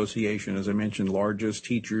Education Association, as I mentioned, largest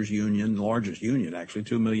teachers union, largest union, actually,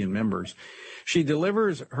 2 million members. She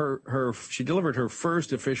delivered her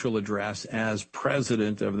first official address as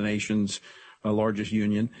president of the nation's largest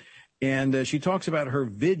union. And she talks about her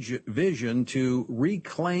vision to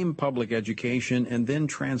reclaim public education and then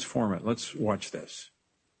transform it. Let's watch this.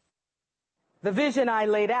 The vision I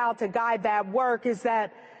laid out to guide that work is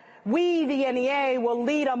that we, the NEA, will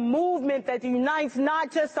lead a movement that unites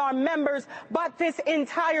not just our members, but this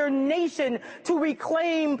entire nation to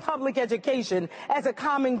reclaim public education as a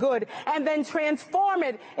common good and then transform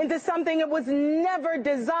it into something it was never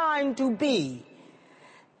designed to be.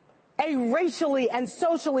 A racially and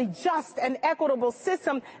socially just and equitable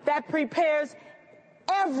system that prepares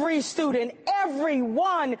every student,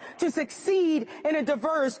 everyone, to succeed in a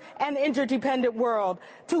diverse and interdependent world,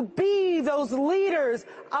 to be those leaders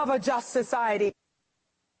of a just society.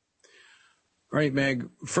 All right, Meg,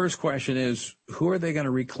 first question is, who are they going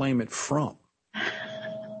to reclaim it from?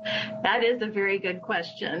 That is a very good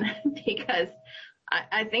question, because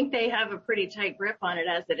I think they have a pretty tight grip on it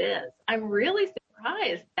as it is. I'm really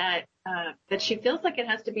surprised that she feels like it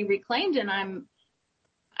has to be reclaimed, and I'm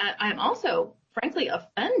also frankly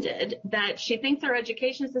offended that she thinks our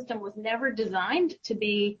education system was never designed to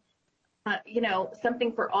be,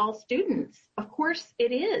 something for all students. Of course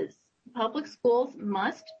it is. Public schools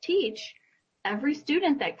must teach every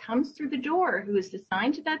student that comes through the door who is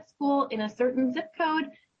assigned to that school in a certain zip code.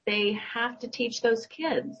 They have to teach those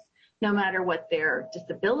kids, no matter what their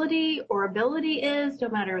disability or ability is, no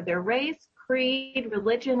matter their race, creed,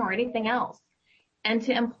 religion, or anything else. And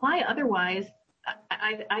to imply otherwise,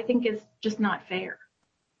 I think is just not fair.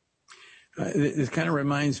 It kind of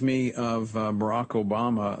reminds me of Barack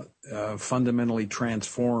Obama, fundamentally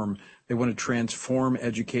transform. They want to transform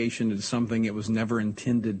education into something it was never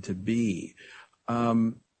intended to be.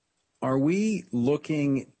 Are we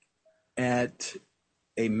looking at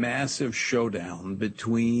a massive showdown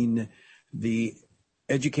between the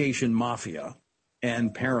education mafia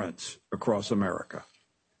and parents across America?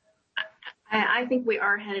 I think we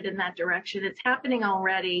are headed in that direction. It's happening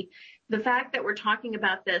already. The fact that we're talking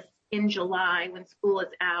about this in July when school is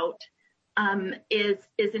out is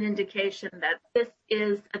an indication that this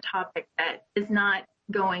is a topic that is not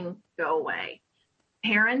going to go away.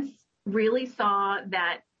 Parents really saw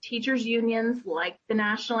that teachers unions like the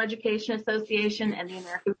National Education Association and the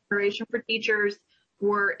American Federation for Teachers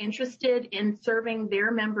were interested in serving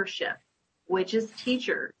their membership, which is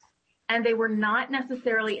teachers. And they were not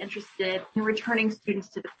necessarily interested in returning students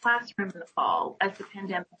to the classroom in the fall as the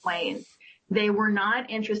pandemic wanes. They were not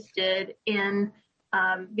interested in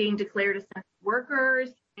being declared essential workers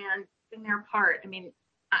and doing their part. I mean,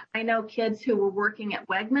 I know kids who were working at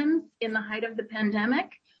Wegmans in the height of the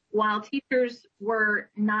pandemic while teachers were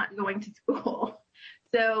not going to school.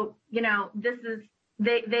 So,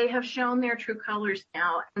 they have shown their true colors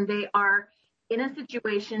now, and they are in a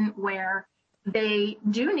situation where they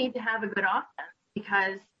do need to have a good offense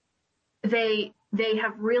because they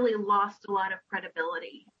have really lost a lot of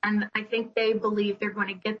credibility. And I think they believe they're going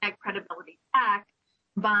to get that credibility back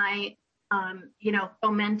by,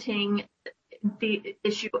 fomenting the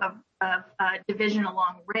issue of division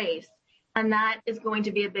along race. And that is going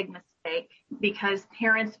to be a big mistake because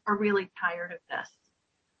parents are really tired of this.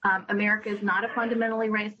 America is not a fundamentally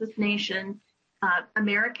racist nation.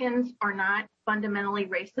 Americans are not fundamentally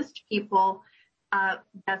racist people.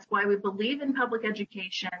 That's why we believe in public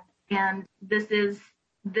education. And this is,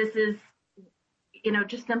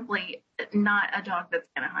 just simply not a dog that's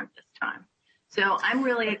going to hunt this time. So I'm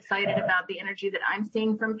really excited about the energy that I'm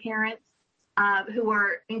seeing from parents who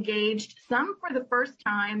are engaged, some for the first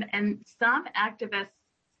time, and some activists,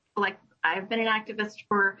 like I've been an activist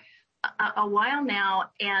for a while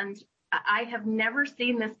now, and I have never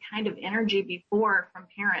seen this kind of energy before from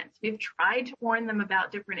parents. We've tried to warn them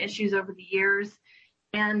about different issues over the years,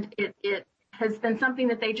 and it has been something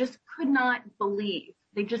that they just could not believe.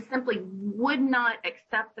 They just simply would not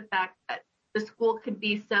accept the fact that the school could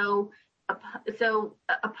be so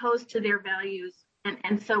opposed to their values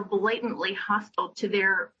and so blatantly hostile to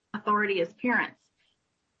their authority as parents.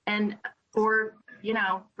 And for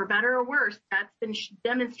better or worse, that's been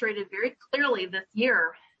demonstrated very clearly this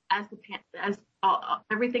year as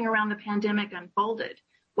everything around the pandemic unfolded,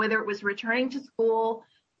 whether it was returning to school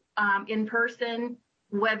in person,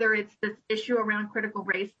 whether it's this issue around critical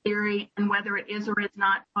race theory, and whether it is or is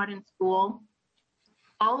not taught in school.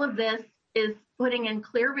 All of this is putting in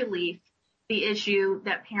clear relief the issue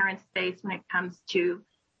that parents face when it comes to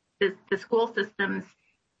the school systems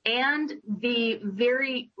and the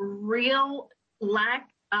very real lack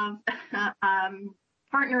of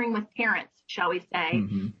partnering with parents, shall we say,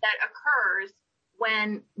 that occurs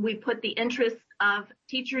when we put the interests of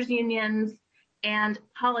teachers' unions and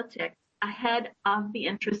politics ahead of the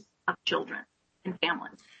interests of children and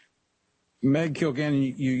families. Meg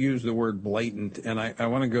Kilgannon, you used the word blatant, and I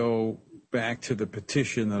want to go back to the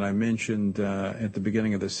petition that I mentioned at the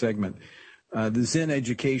beginning of the segment. The Zen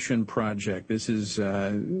Education Project, this is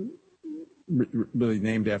really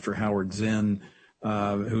named after Howard Zen,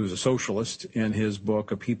 who's a socialist, in his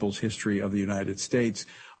book, A People's History of the United States.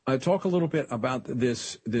 Talk a little bit about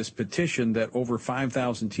this petition that over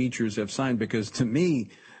 5,000 teachers have signed, because to me,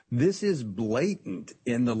 this is blatant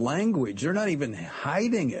in the language. They're not even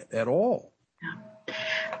hiding it at all.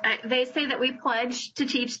 They say that we pledge to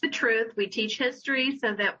teach the truth. We teach history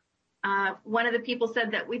so that one of the people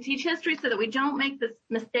said that we teach history so that we don't make the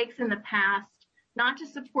mistakes in the past, not to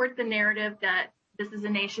support the narrative that this is a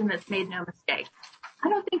nation that's made no mistakes. I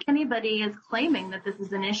don't think anybody is claiming that this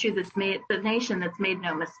is an issue the nation that's made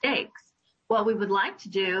no mistakes. What we would like to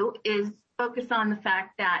do is focus on the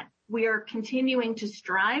fact that we are continuing to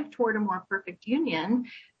strive toward a more perfect union.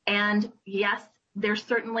 And yes, there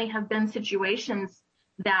certainly have been situations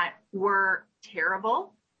that were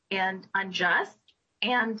terrible and unjust,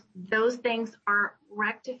 and those things are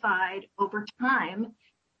rectified over time.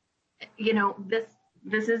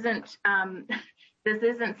 This isn't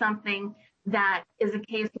something that is a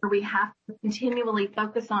case where we have to continually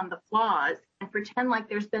focus on the flaws and pretend like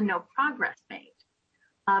there's been no progress made.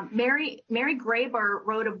 Mary Graber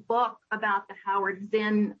wrote a book about the Howard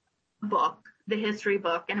Zinn book, the history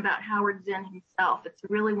book, and about Howard Zinn himself. It's a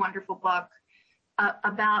really wonderful book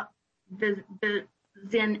about the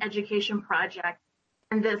Zinn Education Project.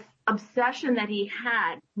 and this obsession that he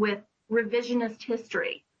had with revisionist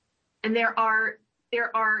history. And there are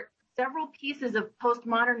several pieces of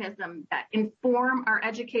postmodernism that inform our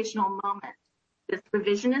educational moment. This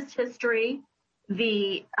revisionist history,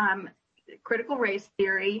 the critical race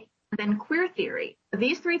theory, and then queer theory.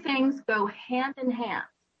 These three things go hand in hand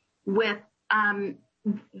with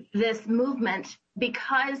this movement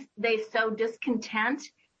because they sow discontent,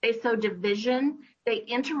 they sow division, they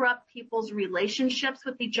interrupt people's relationships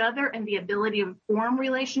with each other and the ability to form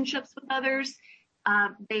relationships with others.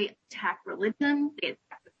 They attack religion, they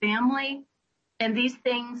attack the family, and these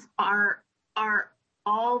things are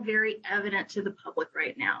all very evident to the public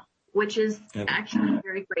right now, which is actually a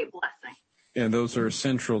very great blessing. And those are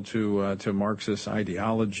central to Marxist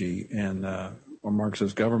ideology and or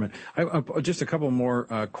Marxist government. Just a couple more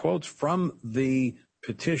quotes from the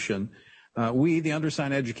petition. We, the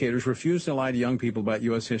undersigned educators, refuse to lie to young people about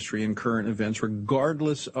U.S. history and current events,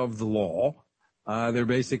 regardless of the law. They're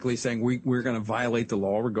basically saying we're going to violate the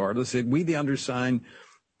law regardless. We, the undersigned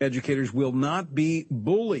educators, will not be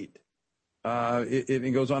bullied.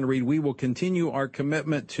 It goes on to read, we will continue our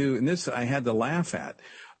commitment to, and this I had to laugh at,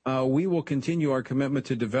 we will continue our commitment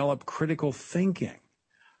to develop critical thinking.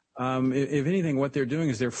 If anything, what they're doing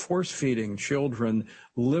is they're force-feeding children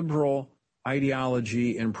liberal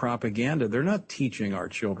ideology and propaganda. They're not teaching our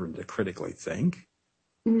children to critically think.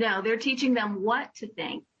 No, they're teaching them what to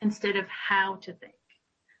think instead of how to think.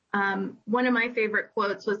 One of my favorite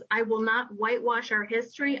quotes was, I will not whitewash our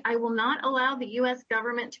history. I will not allow the U.S.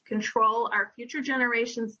 government to control our future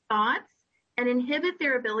generations' thoughts and inhibit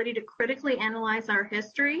their ability to critically analyze our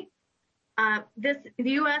history. The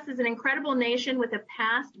U.S. is an incredible nation with a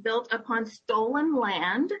past built upon stolen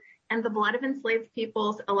land and the blood of enslaved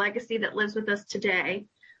peoples, a legacy that lives with us today.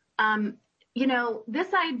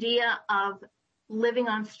 This idea of living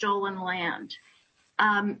on stolen land,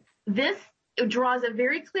 this draws a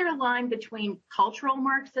very clear line between cultural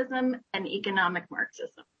Marxism and economic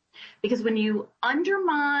Marxism. Because when you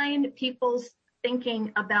undermine people's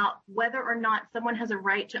thinking about whether or not someone has a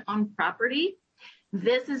right to own property,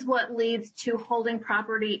 this is what leads to holding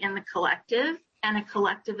property in the collective and a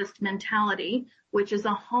collectivist mentality, which is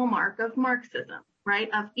a hallmark of Marxism, right?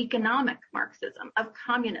 Of economic Marxism, of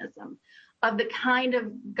communism, of the kind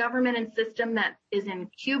of government and system that is in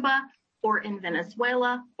Cuba or in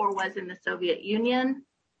Venezuela or was in the Soviet Union.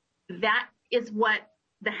 That is what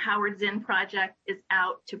the Howard Zinn Project is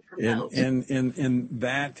out to promote. And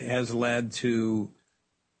that has led to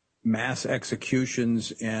mass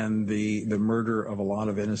executions and the murder of a lot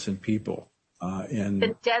of innocent people.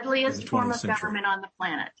 The deadliest form of government on the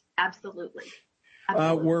planet. Absolutely.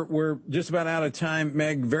 We're just about out of time.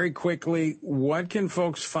 Meg, very quickly, where can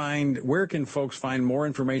folks find more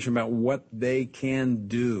information about what they can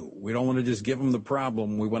do? We don't want to just give them the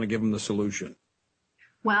problem. We want to give them the solution.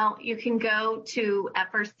 Well, you can go to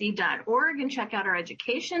frc.org and check out our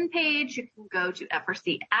education page. You can go to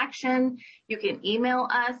FRC Action. You can email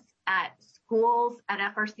us at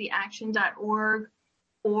schools@frcaction.org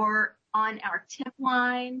or on our tip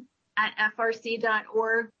line at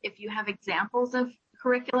frc.org. If you have examples of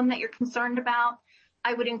curriculum that you're concerned about,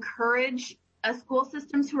 I would encourage school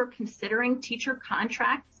systems who are considering teacher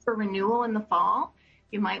contracts for renewal in the fall.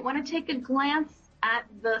 You might want to take a glance at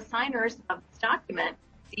the signers of this document,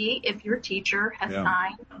 see if your teacher has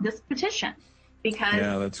signed this petition. Because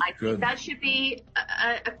I think that should be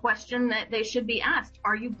a question that they should be asked.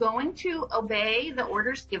 Are you going to obey the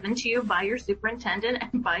orders given to you by your superintendent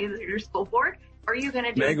and by your school board? Or are you going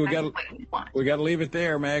to do exactly what you want? We got to leave it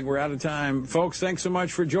there, Meg. We're out of time. Folks, thanks so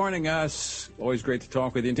much for joining us. Always great to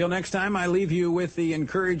talk with you. Until next time, I leave you with the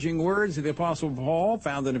encouraging words of the Apostle Paul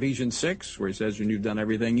found in Ephesians 6, where he says, when you've done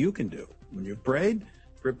everything you can do, when you've prayed,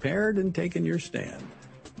 prepared, and taken your stand,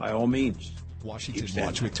 by all means, Washington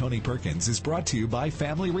Watch with Tony Perkins is brought to you by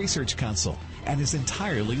Family Research Council and is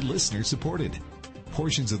entirely listener-supported.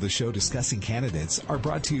 Portions of the show discussing candidates are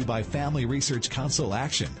brought to you by Family Research Council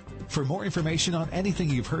Action. For more information on anything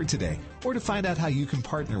you've heard today, or to find out how you can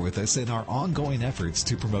partner with us in our ongoing efforts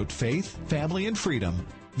to promote faith, family, and freedom,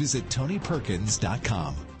 visit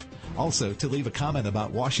TonyPerkins.com. Also, to leave a comment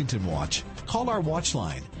about Washington Watch, call our watch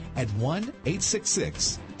line at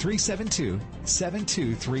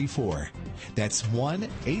 1-866-372-7234. That's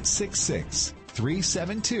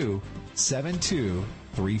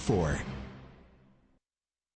 1-866-372-7234.